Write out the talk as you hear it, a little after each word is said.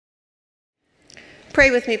Pray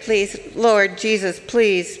with me, please. Lord Jesus,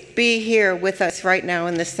 please be here with us right now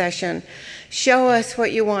in this session. Show us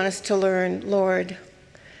what you want us to learn, Lord.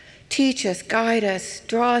 Teach us, guide us,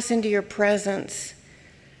 draw us into your presence.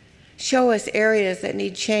 Show us areas that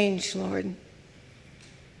need change, Lord.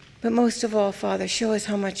 But most of all, Father, show us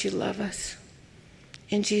how much you love us.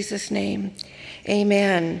 In Jesus' name,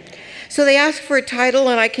 amen. So they asked for a title,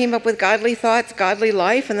 and I came up with Godly Thoughts, Godly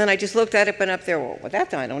Life, and then I just looked at it and up there, well,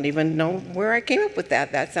 that I don't even know where I came up with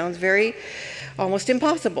that. That sounds very, almost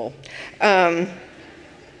impossible.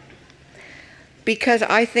 Because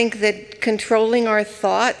I think that controlling our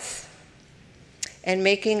thoughts and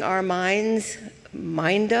making our minds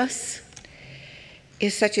mind us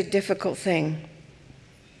is such a difficult thing.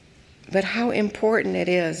 But how important it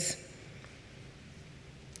is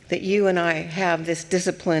that you and I have this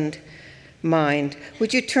disciplined mind.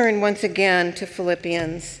 Would you turn once again to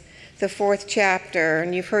Philippians, the 4th chapter,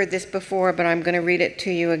 and you've heard this before, but I'm going to read it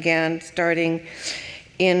to you again, starting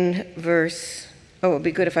in verse, oh, it would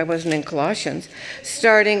be good if I wasn't in Colossians,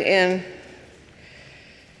 starting in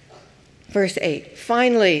verse 8.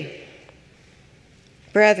 Finally,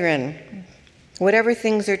 brethren, whatever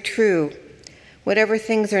things are true, whatever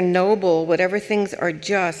things are noble, whatever things are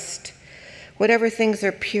just, whatever things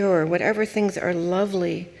are pure, whatever things are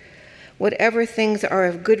lovely, whatever things are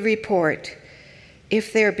of good report,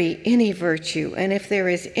 if there be any virtue, and if there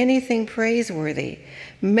is anything praiseworthy,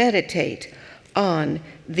 meditate on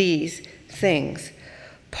these things.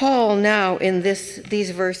 Paul now in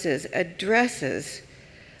these verses addresses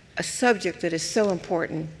a subject that is so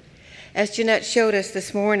important. As Jeanette showed us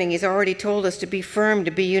this morning, he's already told us to be firm,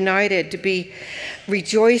 to be united, to be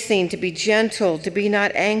rejoicing, to be gentle, to be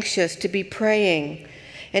not anxious, to be praying.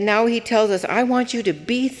 And now he tells us, I want you to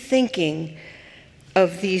be thinking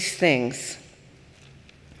of these things.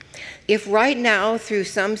 If right now, through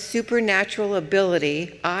some supernatural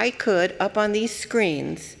ability, I could, up on these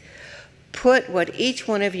screens, put what each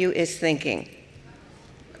one of you is thinking.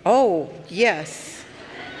 Oh, yes.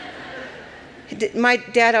 My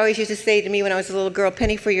dad always used to say to me when I was a little girl,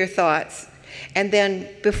 penny for your thoughts. And then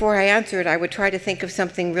before I answered, I would try to think of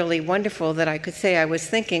something really wonderful that I could say I was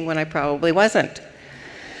thinking when I probably wasn't.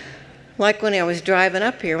 Like when I was driving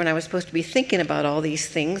up here, when I was supposed to be thinking about all these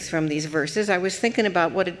things from these verses, I was thinking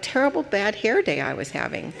about what a terrible bad hair day I was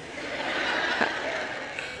having.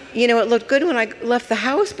 You know, it looked good when I left the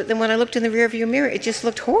house, but then when I looked in the rearview mirror, it just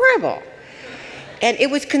looked horrible. And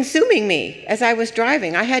it was consuming me as I was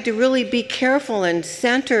driving. I had to really be careful and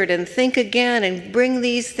centered and think again and bring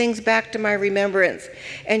these things back to my remembrance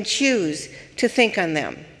and choose to think on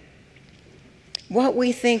them. What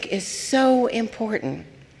we think is so important.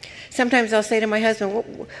 Sometimes I'll say to my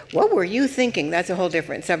husband, what were you thinking? That's a whole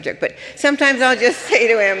different subject. But sometimes I'll just say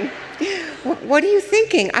to him, what are you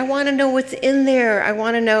thinking? I want to know what's in there. I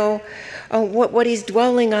want to know what he's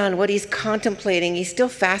dwelling on, what he's contemplating. He still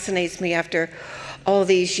fascinates me after all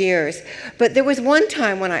these years. But there was one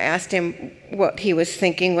time when I asked him what he was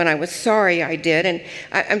thinking when I was sorry I did. And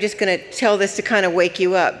I'm just going to tell this to kind of wake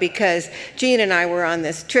you up, because Jean and I were on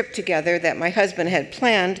this trip together that my husband had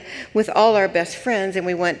planned with all our best friends, and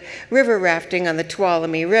we went river rafting on the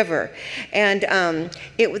Tuolumne River. And I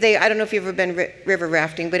don't know if you've ever been river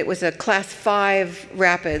rafting, but it was a class 5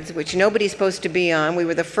 rapids, which nobody's supposed to be on. We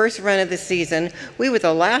were the first run of the season. We were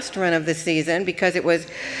the last run of the season because it was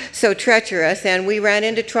so treacherous, and we ran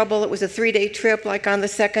into trouble. It was a 3-day trip. Like on the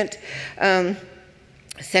second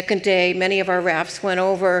day, many of our rafts went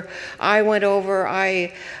over. I went over.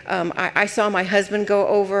 I saw my husband go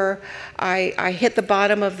over. I hit the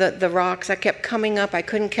bottom of the rocks. I kept coming up. I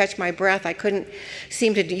couldn't catch my breath. I couldn't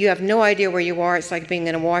seem to. You have no idea where you are. It's like being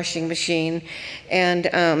in a washing machine. And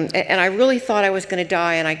I really thought I was going to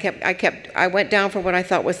die. And I went down for what I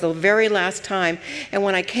thought was the very last time. And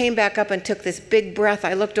when I came back up and took this big breath,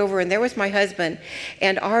 I looked over, and there was my husband.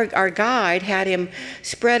 And our guide had him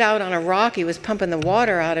spread out on a rock. He was pumping the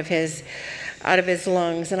water out of his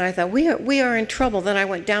lungs, and I thought, we are in trouble. Then I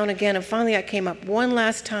went down again, and finally I came up one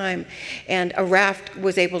last time, and a raft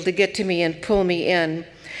was able to get to me and pull me in.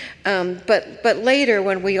 But later,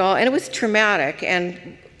 when and it was traumatic,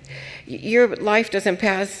 and your life doesn't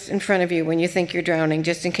pass in front of you when you think you're drowning,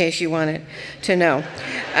 just in case you wanted to know.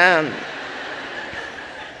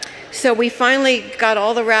 So we finally got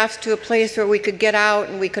all the rafts to a place where we could get out,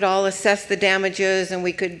 and we could all assess the damages, and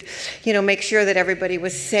we could, make sure that everybody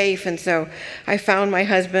was safe. And so I found my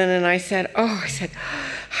husband, and I said,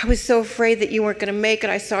 I was so afraid that you weren't going to make it.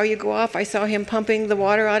 I saw you go off. I saw him pumping the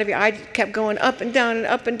water out of you. I kept going up and down and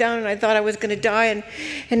up and down, and I thought I was going to die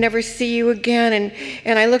and never see you again.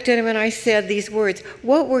 And I looked at him, and I said these words,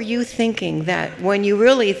 what were you thinking that when you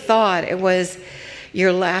really thought it was,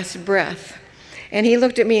 your last breath. And he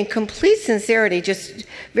looked at me in complete sincerity, just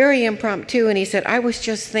very impromptu, and he said, I was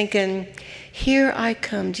just thinking, here I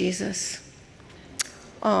come, Jesus.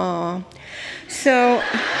 Aw. So,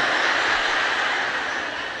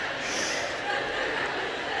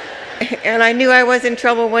 and I knew I was in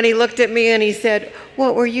trouble when he looked at me and he said,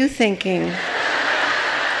 what were you thinking?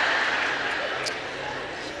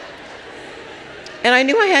 And I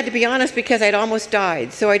knew I had to be honest because I'd almost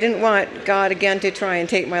died, so I didn't want God again to try and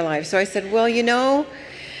take my life. So I said, well, you know,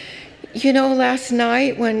 last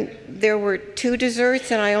night when there were 2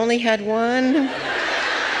 desserts and I only had one,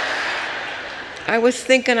 I was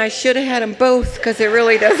thinking I should have had them both because it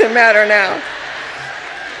really doesn't matter now.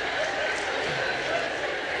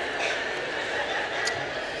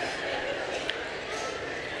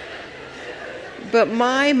 But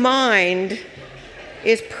my mind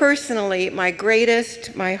is personally my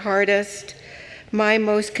greatest, my hardest, my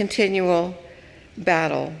most continual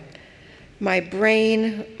battle. My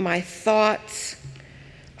brain, my thoughts,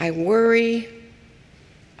 I worry,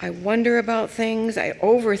 I wonder about things, I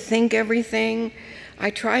overthink everything, I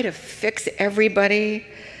try to fix everybody. I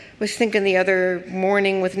was thinking the other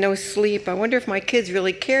morning with no sleep, I wonder if my kids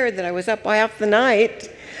really cared that I was up half the night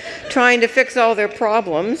trying to fix all their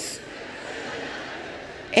problems.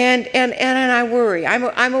 And I worry.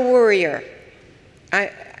 I'm a worrier.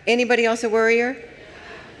 Anybody else a worrier?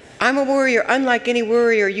 I'm a worrier unlike any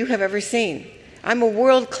worrier you have ever seen. I'm a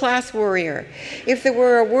world-class worrier. If there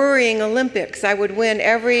were a worrying Olympics, I would win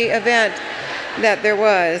every event that there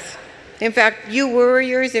was. In fact, you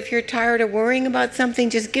worriers, if you're tired of worrying about something,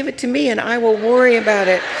 just give it to me and I will worry about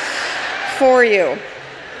it for you.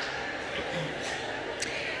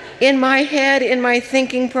 In my head, in my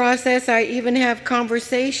thinking process, I even have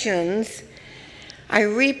conversations. I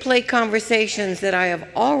replay conversations that I have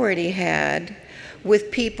already had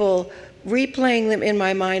with people, replaying them in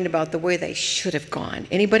my mind about the way they should have gone.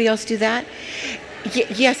 Anybody else do that?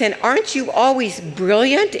 Yes, and aren't you always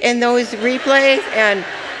brilliant in those replays and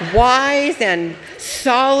wise and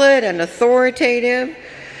solid and authoritative?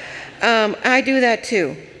 I do that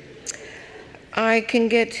too. I can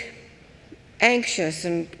get anxious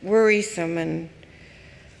and worrisome and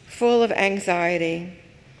full of anxiety.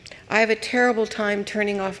 I have a terrible time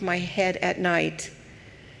turning off my head at night.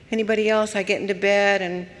 Anybody else? I get into bed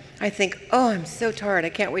and I think, oh, I'm so tired, I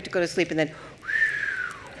can't wait to go to sleep, and then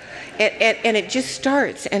and it just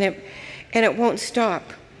starts and it won't stop.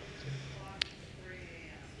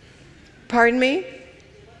 Pardon me?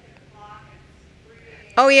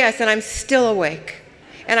 Oh yes, and I'm still awake.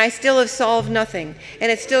 And I still have solved nothing. And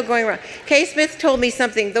it's still going wrong. Kay Smith told me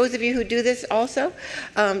something, those of you who do this also,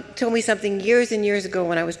 told me something years and years ago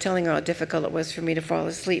when I was telling her how difficult it was for me to fall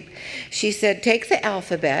asleep. She said, take the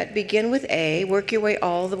alphabet, begin with A, work your way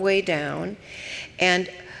all the way down, and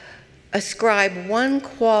ascribe one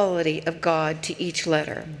quality of God to each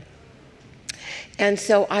letter. And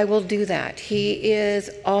so I will do that. He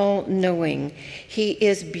is all-knowing. He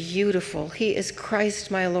is beautiful. He is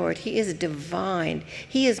Christ my Lord. He is divine.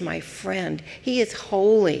 He is my friend. He is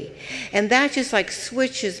holy. And that just like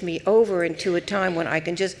switches me over into a time when I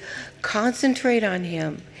can just concentrate on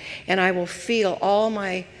him and I will feel all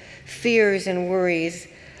my fears and worries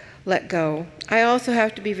let go. I also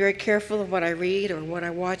have to be very careful of what I read or what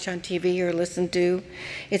I watch on TV or listen to.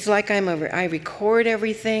 It's like I record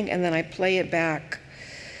everything and then I play it back.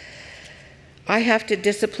 I have to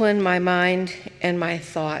discipline my mind and my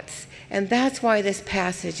thoughts. And that's why this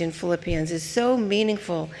passage in Philippians is so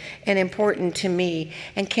meaningful and important to me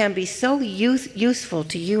and can be so useful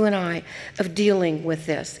to you and I of dealing with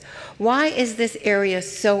this. Why is this area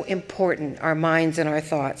so important, our minds and our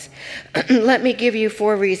thoughts? Let me give you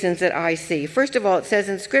 4 reasons that I see. First of all, it says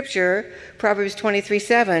in Scripture, Proverbs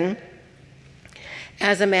 23:7,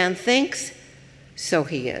 as a man thinks, so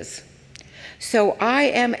he is. So I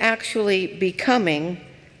am actually becoming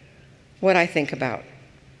what I think about.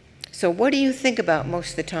 So what do you think about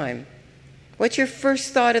most of the time? What's your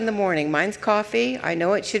first thought in the morning? Mine's coffee. I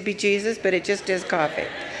know it should be Jesus, but it just is coffee.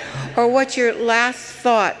 Or what's your last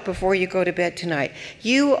thought before you go to bed tonight?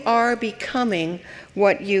 You are becoming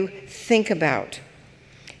what you think about.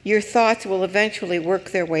 Your thoughts will eventually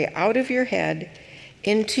work their way out of your head,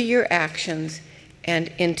 into your actions,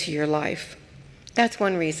 and into your life. That's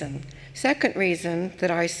one reason. Second reason that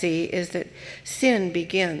I see is that sin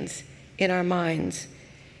begins in our minds,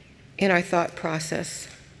 in our thought process.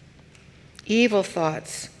 Evil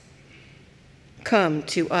thoughts come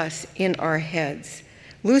to us in our heads.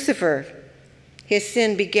 Lucifer, his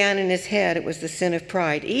sin began in his head. It was the sin of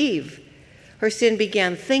pride. Eve, her sin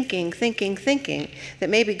began thinking that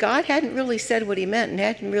maybe God hadn't really said what he meant and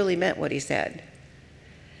hadn't really meant what he said.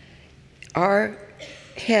 Our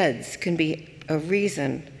heads can be a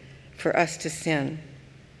reason for us to sin.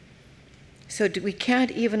 So we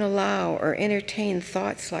can't even allow or entertain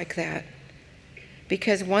thoughts like that,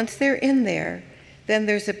 because once they're in there, then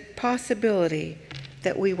there's a possibility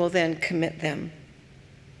that we will then commit them.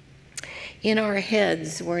 In our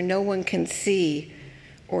heads, where no one can see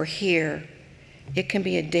or hear, it can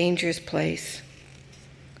be a dangerous place.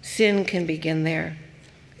 Sin can begin there.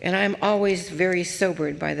 And I'm always very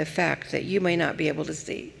sobered by the fact that you may not be able to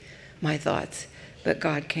see my thoughts, but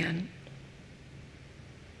God can.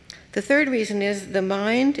 The third reason is the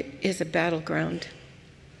mind is a battleground.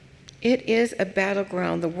 It is a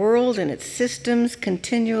battleground. The world and its systems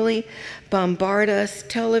continually bombard us.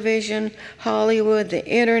 Television, Hollywood, the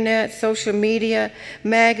internet, social media,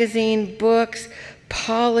 magazine, books,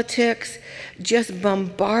 politics just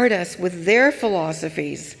bombard us with their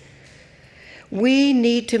philosophies. We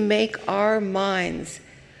need to make our minds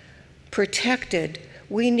protected.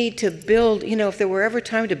 We need to build, if there were ever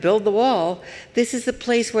time to build the wall, this is the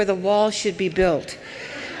place where the wall should be built.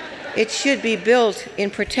 It should be built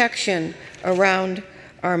in protection around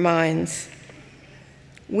our minds.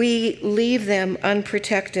 We leave them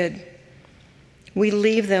unprotected. We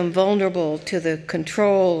leave them vulnerable to the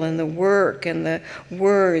control and the work and the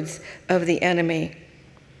words of the enemy.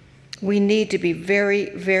 We need to be very,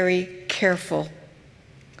 very careful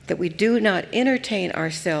that we do not entertain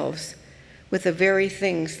ourselves with the very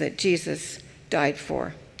things that Jesus died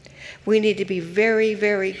for. We need to be very,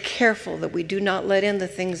 very careful that we do not let in the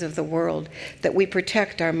things of the world, that we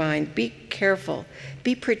protect our mind. Be careful.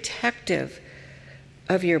 Be protective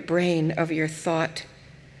of your brain, of your thought.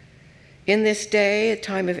 In this day, a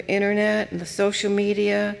time of internet and the social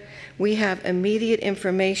media, we have immediate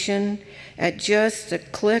information at just a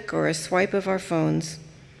click or a swipe of our phones.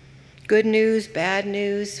 Good news, bad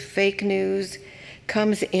news, fake news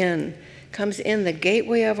comes in the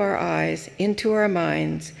gateway of our eyes into our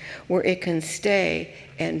minds, where it can stay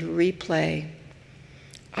and replay.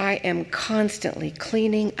 I am constantly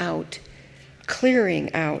clearing out,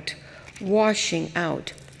 washing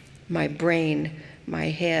out my brain, my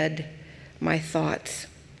head, my thoughts.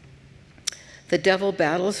 The devil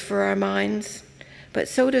battles for our minds, but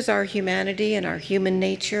so does our humanity and our human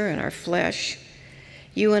nature and our flesh.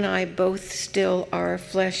 You and I both still are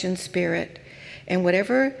flesh and spirit, and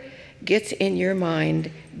whatever gets in your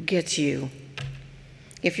mind gets you.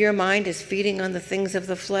 If your mind is feeding on the things of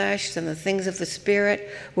the flesh, then the things of the spirit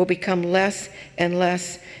will become less and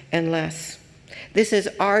less and less. This is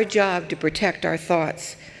our job to protect our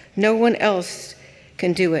thoughts. No one else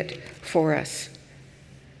can do it for us.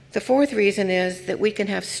 The fourth reason is that we can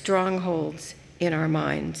have strongholds in our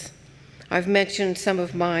minds. I've mentioned some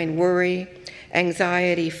of mine: worry,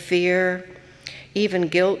 anxiety, fear, even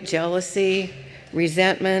guilt, jealousy,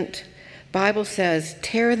 resentment. Bible says,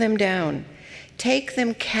 tear them down, take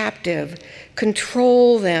them captive,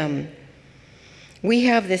 control them. We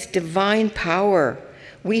have this divine power.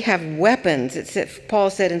 We have weapons,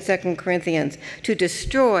 Paul said in 2 Corinthians, to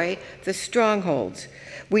destroy the strongholds.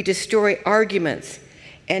 We destroy arguments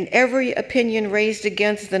and every opinion raised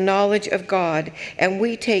against the knowledge of God, and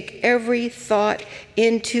we take every thought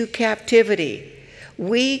into captivity.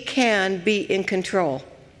 We can be in control.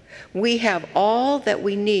 We have all that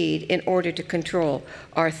we need in order to control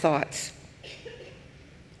our thoughts.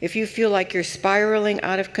 If you feel like you're spiraling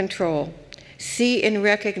out of control, see and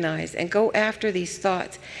recognize and go after these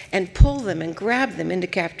thoughts and pull them and grab them into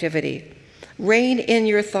captivity. Rein in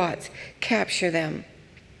your thoughts, capture them.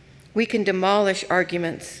 We can demolish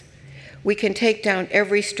arguments. We can take down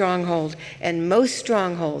every stronghold, and most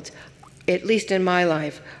strongholds, at least in my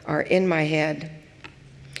life, are in my head.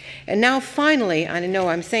 And now finally, I know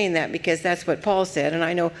I'm saying that because that's what Paul said, and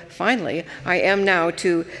I know finally I am now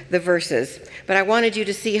to the verses. But I wanted you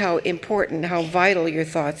to see how important, how vital your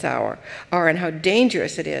thoughts are and how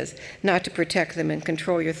dangerous it is not to protect them and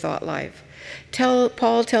control your thought life.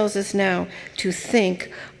 Paul tells us now to think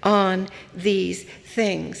on these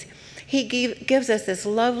things. He gives us this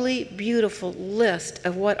lovely, beautiful list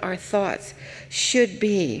of what our thoughts should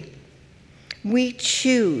be. We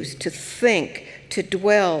choose to think, to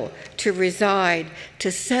dwell, to reside,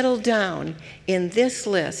 to settle down in this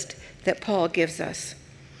list that Paul gives us.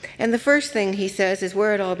 And the first thing he says is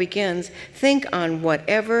where it all begins. Think on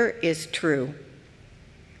whatever is true.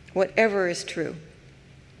 Whatever is true.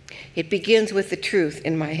 It begins with the truth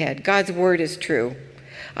in my head. God's word is true.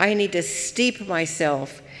 I need to steep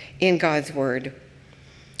myself in God's word.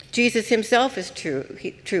 Jesus himself is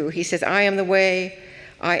true. He says, I am the way,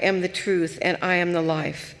 I am the truth, and I am the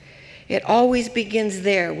life. It always begins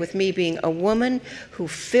there with me being a woman who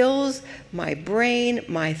fills my brain,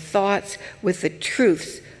 my thoughts with the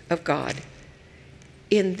truths of God.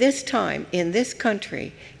 In this time, in this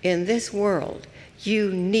country, in this world,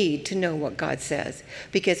 you need to know what God says,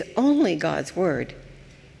 because only God's word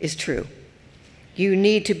is true. You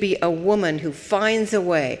need to be a woman who finds a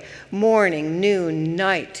way, morning, noon,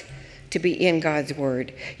 night, to be in God's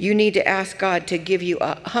word. You need to ask God to give you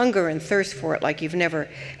a hunger and thirst for it like you've never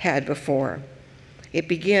had before. It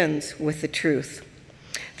begins with the truth.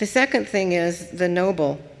 The second thing is the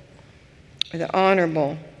noble, or the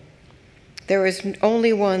honorable. There is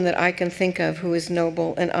only one that I can think of who is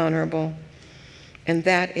noble and honorable, and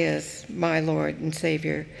that is my Lord and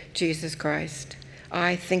Savior, Jesus Christ.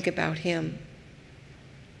 I think about him,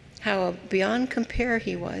 how beyond compare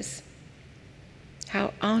he was,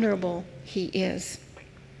 how honorable he is.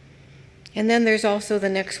 And then there's also the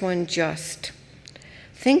next one, just.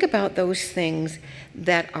 Think about those things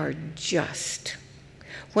that are just.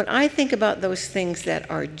 When I think about those things that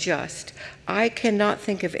are just, I cannot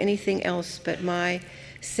think of anything else but my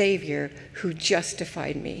Savior who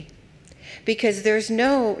justified me. Because there's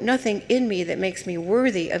nothing in me that makes me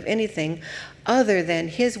worthy of anything other than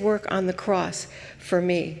his work on the cross for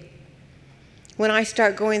me. When I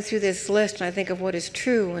start going through this list and I think of what is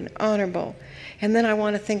true and honorable, and then I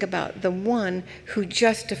want to think about the one who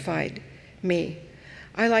justified me,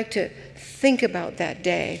 I like to think about that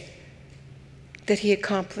day that he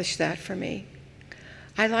accomplished that for me.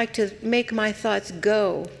 I like to make my thoughts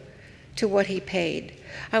go to what he paid.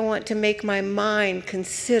 I want to make my mind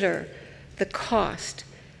consider the cost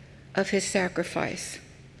of his sacrifice,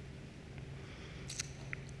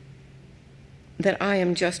 that I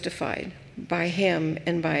am justified by him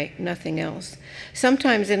and by nothing else.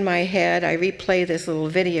 Sometimes in my head, I replay this little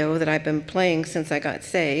video that I've been playing since I got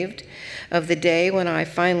saved of the day when I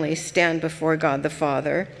finally stand before God the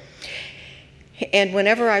Father. And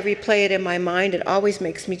whenever I replay it in my mind, it always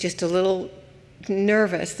makes me just a little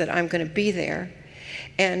nervous that I'm going to be there.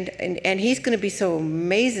 And he's going to be so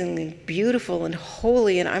amazingly beautiful and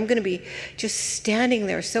holy, and I'm going to be just standing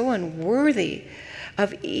there so unworthy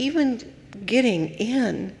of even getting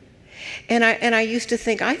in. And I used to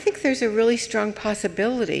think, I think there's a really strong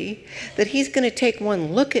possibility that he's going to take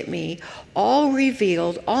one look at me, all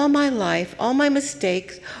revealed, all my life, all my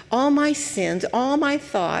mistakes, all my sins, all my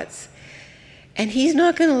thoughts, and he's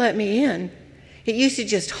not going to let me in. It used to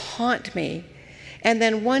just haunt me. And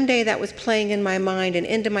then one day that was playing in my mind and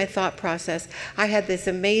into my thought process. I had this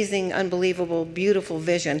amazing, unbelievable, beautiful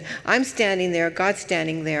vision. I'm standing there, God's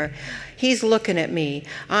standing there. He's looking at me.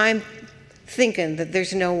 I'm thinking that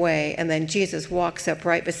there's no way, and then Jesus walks up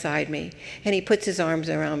right beside me, and he puts his arms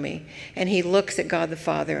around me, and he looks at God the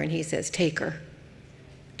Father, and he says, take her.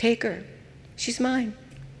 Take her. She's mine.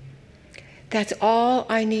 That's all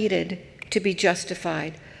I needed to be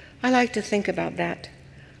justified. I like to think about that.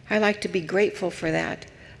 I like to be grateful for that.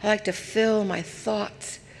 I like to fill my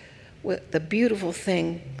thoughts with the beautiful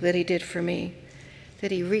thing that he did for me,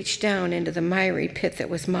 that he reached down into the miry pit that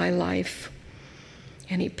was my life,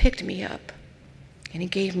 and he picked me up, and he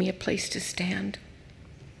gave me a place to stand.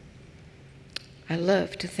 I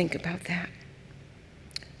love to think about that.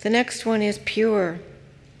 The next one is pure.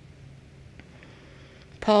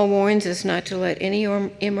 Paul warns us not to let any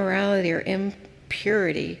immorality or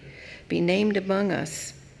impurity be named among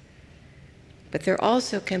us. But there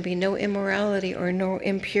also can be no immorality or no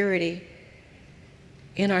impurity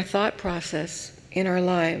in our thought process, in our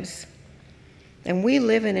lives. And we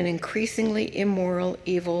live in an increasingly immoral,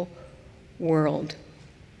 evil world.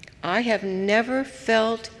 I have never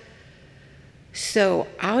felt so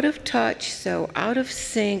out of touch, so out of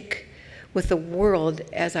sync with the world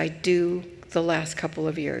as I do the last couple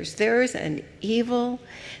of years. There's an evil,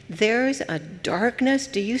 there's a darkness.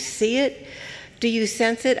 Do you see it? Do you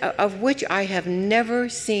sense it? Of which I have never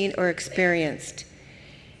seen or experienced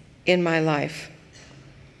in my life.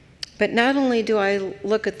 But not only do I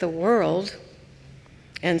look at the world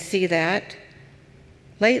and see that,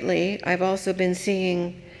 lately I've also been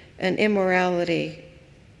seeing an immorality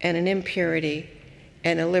and an impurity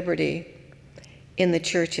and a liberty in the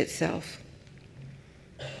church itself.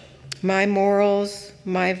 My morals,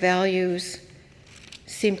 my values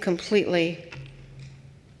seem completely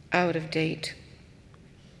out of date.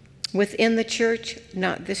 Within the church,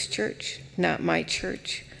 not this church, not my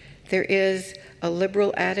church, there is a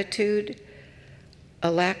liberal attitude, a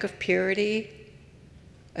lack of purity,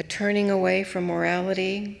 a turning away from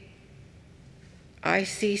morality. I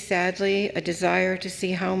see, sadly, a desire to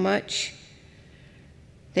see how much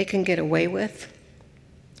they can get away with,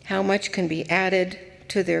 how much can be added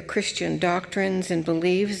to their Christian doctrines and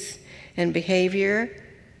beliefs and behavior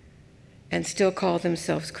and still call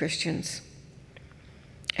themselves Christians.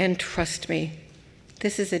 And trust me,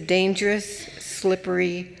 this is a dangerous,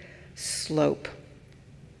 slippery slope.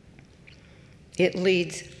 It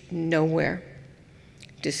leads nowhere,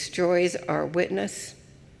 destroys our witness,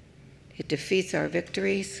 it defeats our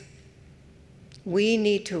victories. We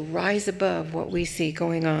need to rise above what we see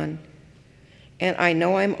going on. And I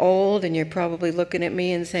know I'm old, and you're probably looking at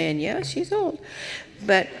me and saying, yeah, she's old.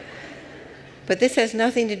 But this has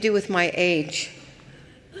nothing to do with my age.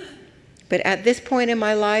 But at this point in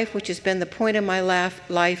my life, which has been the point of my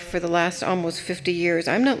life for the last almost 50 years,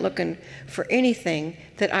 I'm not looking for anything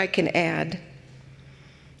that I can add.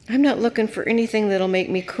 I'm not looking for anything that'll make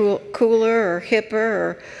me cooler or hipper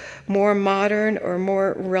or more modern or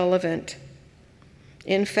more relevant.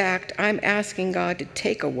 In fact, I'm asking God to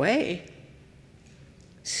take away,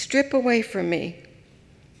 strip away from me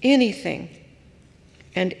anything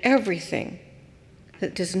and everything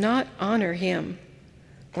that does not honor him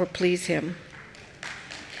or please him.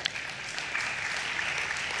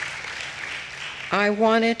 I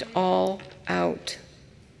want it all out.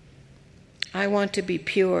 I want to be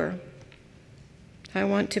pure. I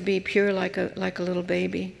want to be pure like a little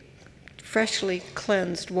baby, freshly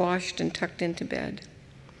cleansed, washed, and tucked into bed.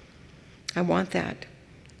 I want that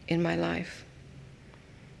in my life.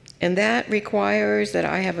 And that requires that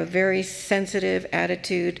I have a very sensitive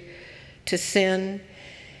attitude to sin.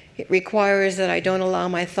 It requires that I don't allow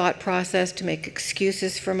my thought process to make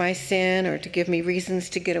excuses for my sin or to give me reasons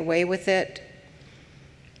to get away with it.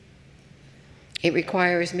 It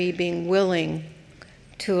requires me being willing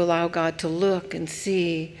to allow God to look and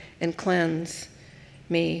see and cleanse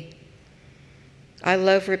me. I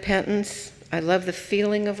love repentance. I love the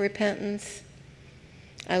feeling of repentance.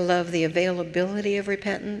 I love the availability of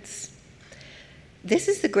repentance. This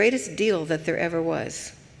is the greatest deal that there ever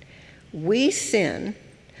was. We sin,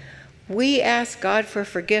 we ask God for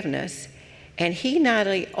forgiveness, and he not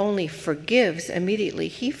only forgives immediately,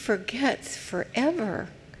 he forgets forever.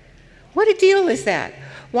 What a deal is that?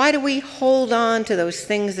 Why do we hold on to those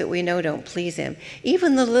things that we know don't please him?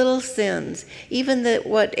 Even the little sins, even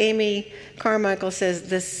what Amy Carmichael says,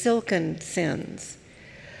 the silken sins.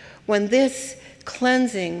 When this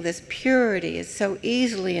cleansing, this purity is so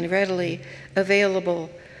easily and readily available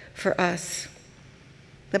for us.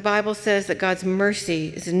 The Bible says that God's mercy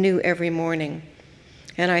is new every morning.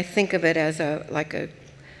 And I think of it as like a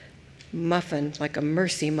muffin, like a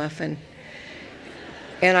mercy muffin.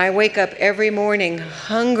 And I wake up every morning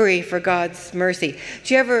hungry for God's mercy.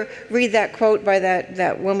 Do you ever read that quote by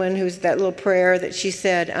that woman who's that little prayer that she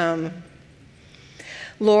said,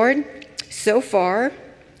 Lord, so far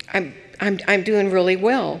I'm doing really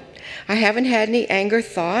well. I haven't had any anger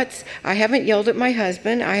thoughts. I haven't yelled at my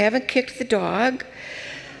husband. I haven't kicked the dog.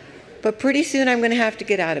 But pretty soon I'm going to have to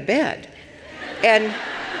get out of bed. And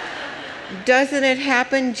doesn't it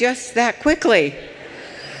happen just that quickly?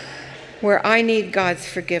 Where I need God's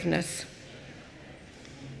forgiveness.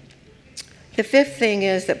 The fifth thing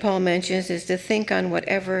is that Paul mentions is to think on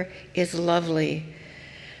whatever is lovely.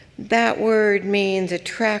 That word means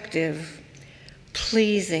attractive,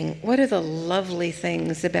 pleasing. What are the lovely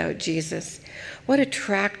things about Jesus? What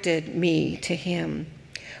attracted me to him?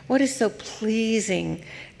 What is so pleasing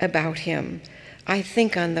about him? I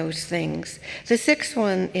think on those things. The sixth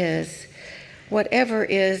one is whatever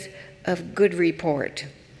is of good report.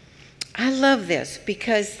 I love this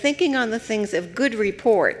because thinking on the things of good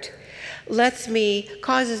report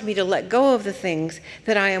causes me to let go of the things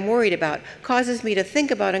that I am worried about, causes me to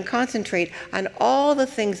think about and concentrate on all the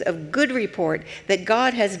things of good report that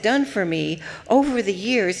God has done for me over the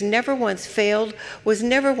years, never once failed, was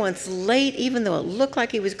never once late, even though it looked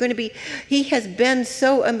like he was going to be. He has been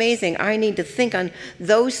so amazing. I need to think on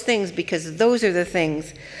those things because those are the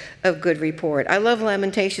things of good report. I love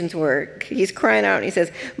Lamentations where he's crying out and he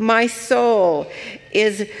says, my soul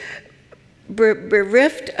is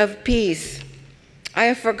bereft of peace. I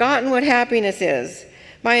have forgotten what happiness is.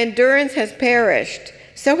 My endurance has perished.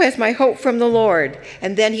 So has my hope from the Lord.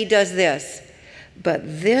 And then he does this. But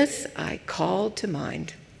this I called to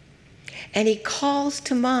mind. And he calls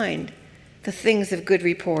to mind the things of good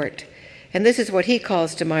report. And this is what he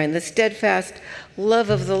calls to mind. The steadfast love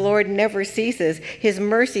of the Lord never ceases. His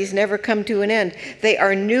mercies never come to an end. They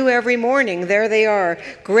are new every morning. There they are.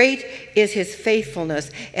 Great is his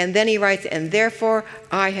faithfulness. And then he writes, and therefore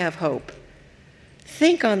I have hope.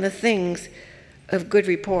 Think on the things of good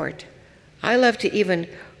report. I love to even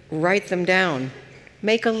write them down.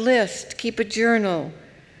 Make a list. Keep a journal.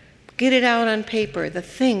 Get it out on paper, the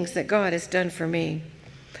things that God has done for me.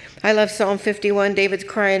 I love Psalm 51. David's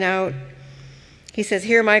crying out, He says,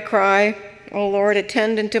 hear my cry, O Lord,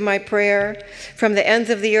 attend unto my prayer. From the ends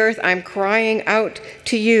of the earth, I'm crying out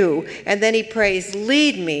to you. And then he prays,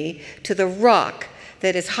 lead me to the rock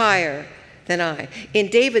that is higher than I. In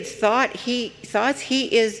David's thoughts, he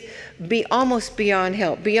is almost beyond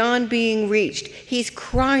help, beyond being reached. He's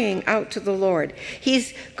crying out to the Lord.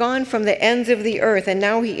 He's gone from the ends of the earth, and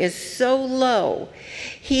now he is so low.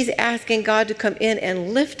 He's asking God to come in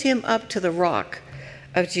and lift him up to the rock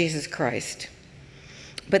of Jesus Christ.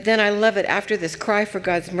 But then I love it, after this cry for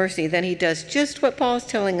God's mercy, then he does just what Paul's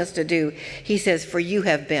telling us to do. He says, for you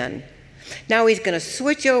have been. Now he's going to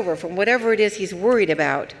switch over from whatever it is he's worried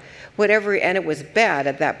about, and it was bad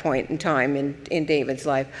at that point in time in David's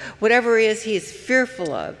life, whatever it is he's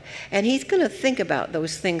fearful of. And he's going to think about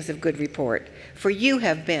those things of good report. For you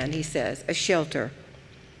have been, he says, a shelter,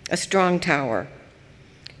 a strong tower.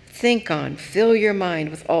 Think on, fill your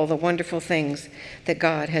mind with all the wonderful things that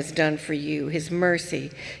God has done for you, his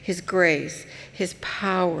mercy, his grace, his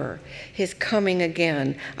power, his coming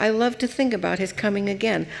again. I love to think about his coming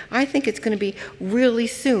again. I think it's going to be really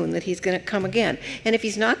soon that he's going to come again. And if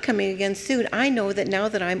he's not coming again soon, I know that now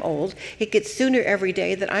that I'm old, it gets sooner every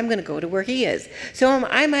day that I'm going to go to where he is. So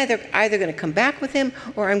I'm either going to come back with him,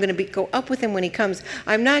 or I'm going to go up with him when he comes.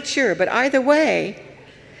 I'm not sure, but either way,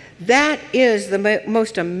 that is the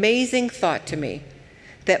most amazing thought to me,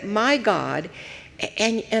 that my God,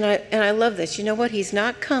 and I love this, you know what? He's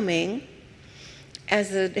not coming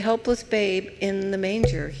as a helpless babe in the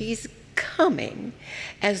manger. He's coming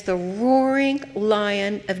as the roaring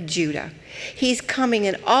Lion of Judah. He's coming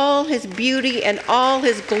in all his beauty and all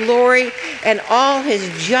his glory and all his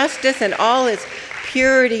justice and all his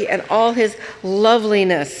purity and all his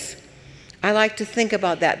loveliness. I like to think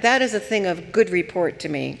about that. That is a thing of good report to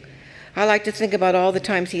me. I like to think about all the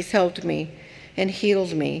times he's helped me and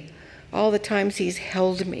healed me, all the times he's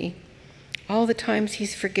held me, all the times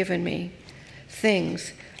he's forgiven me.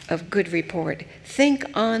 Things of good report. Think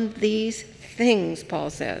on these things, Paul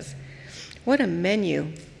says. What a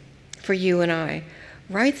menu for you and I.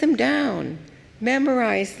 Write them down.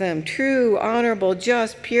 Memorize them. True, honorable,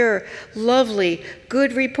 just, pure, lovely,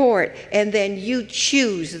 good report. And then you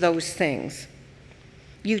choose those things.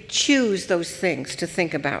 You choose those things to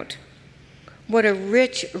think about. What a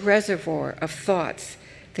rich reservoir of thoughts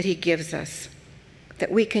that he gives us, that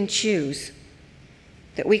we can choose,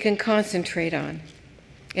 that we can concentrate on.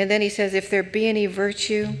 And then he says, if there be any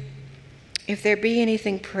virtue, if there be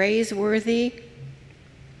anything praiseworthy,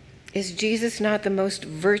 is Jesus not the most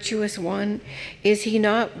virtuous one? Is he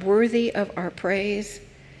not worthy of our praise?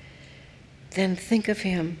 Then think of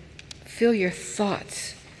him. Fill your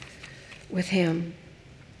thoughts with him.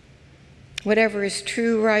 Whatever is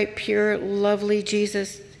true, right, pure, lovely,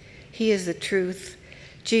 Jesus, he is the truth.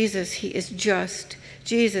 Jesus, he is just.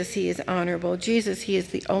 Jesus, he is honorable. Jesus, he is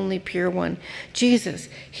the only pure one. Jesus,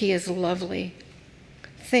 he is lovely.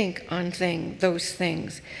 Think on those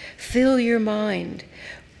things. Fill your mind.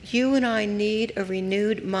 You and I need a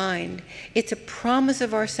renewed mind. It's a promise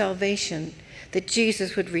of our salvation that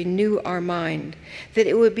Jesus would renew our mind, that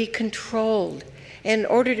it would be controlled. And in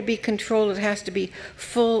order to be controlled, it has to be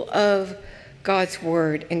full of God's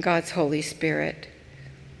word and God's Holy Spirit.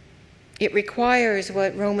 It requires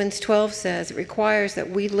what Romans 12 says. It requires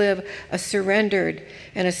that we live a surrendered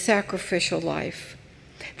and a sacrificial life,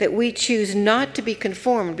 that we choose not to be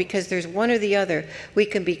conformed, because there's one or the other. We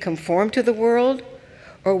can be conformed to the world,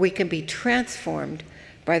 or we can be transformed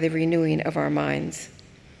by the renewing of our minds.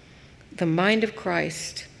 The mind of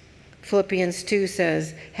Christ. Philippians 2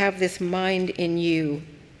 says, have this mind in you,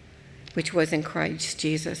 which was in Christ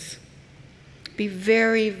Jesus. Be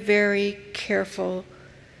very, very careful,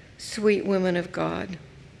 sweet women of God,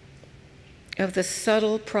 of the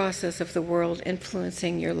subtle process of the world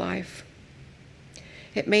influencing your life.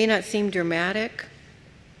 It may not seem dramatic.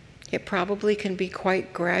 It probably can be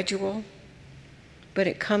quite gradual, but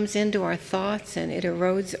it comes into our thoughts and it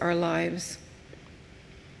erodes our lives.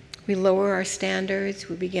 We lower our standards.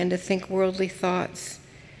 We begin to think worldly thoughts.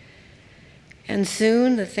 And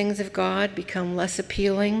soon the things of God become less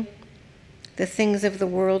appealing, the things of the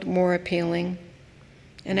world more appealing.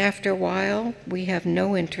 And after a while, we have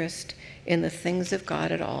no interest in the things of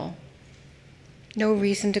God at all. No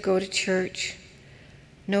reason to go to church,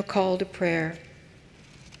 no call to prayer,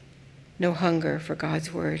 no hunger for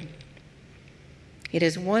God's word. It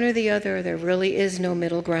is one or the other. There really is no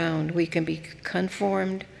middle ground. We can be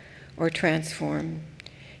conformed or transformed.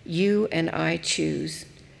 You and I choose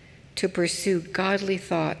to pursue godly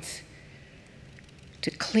thoughts,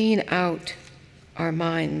 to clean out our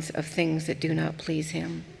minds of things that do not please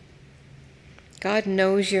him. God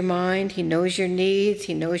knows your mind. He knows your needs.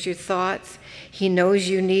 He knows your thoughts. He knows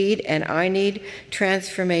you need, and I need,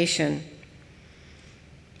 transformation.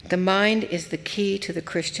 The mind is the key to the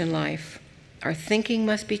Christian life. Our thinking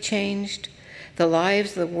must be changed, the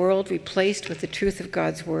lives of the world replaced with the truth of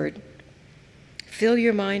God's word. Fill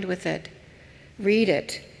your mind with it. Read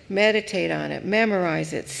it. Meditate on it.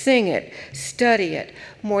 Memorize it. Sing it. Study it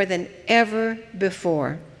more than ever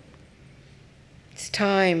before. It's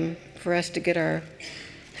time for us to get our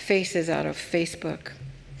faces out of Facebook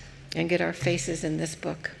and get our faces in this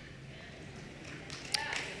book.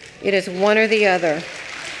 It is one or the other.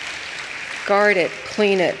 Guard it,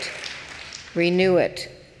 clean it, renew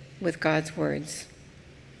it with God's words.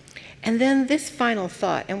 And then this final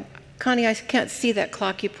thought, and Connie, I can't see that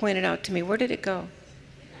clock you pointed out to me. Where did it go?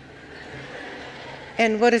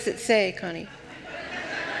 And what does it say, Connie?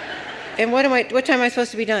 And what time am I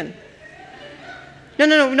supposed to be done?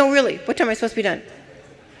 No, really. What time am I supposed to be done?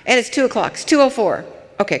 And it's 2 o'clock. It's 2:04.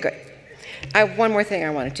 Okay, good. I have one more thing I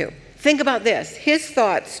wanted to. Think about this. His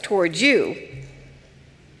thoughts towards you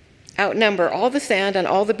outnumber all the sand on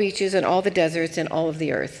all the beaches and all the deserts and all of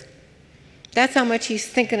the earth. That's how much he's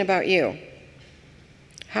thinking about you.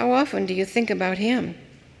 How often do you think about him?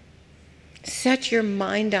 Set your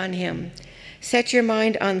mind on him. Set your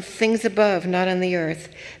mind on things above, not on the earth.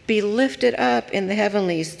 Be lifted up in the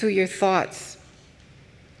heavenlies through your thoughts.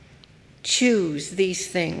 Choose these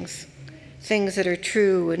things, things that are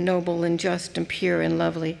true and noble and just and pure and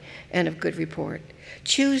lovely and of good report.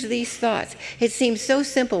 Choose these thoughts. It seems so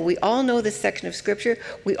simple. We all know this section of Scripture.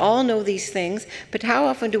 We all know these things. But how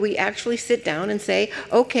often do we actually sit down and say,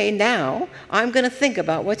 okay, now I'm going to think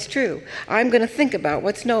about what's true. I'm going to think about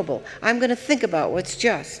what's noble. I'm going to think about what's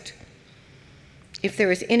just. If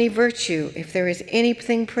there is any virtue, if there is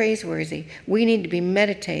anything praiseworthy, we need to be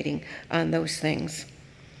meditating on those things.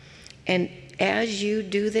 And as you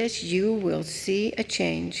do this, you will see a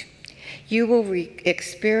change. You will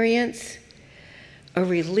experience a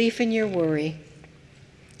relief in your worry,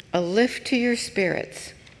 a lift to your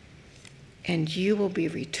spirits, and you will be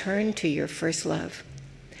returned to your first love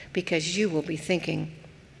because you will be thinking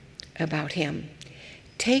about him.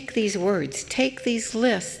 Take these words, take these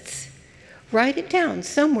lists, write it down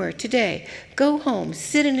somewhere today. Go home,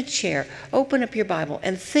 sit in a chair, open up your Bible,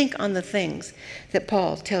 and think on the things that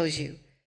Paul tells you.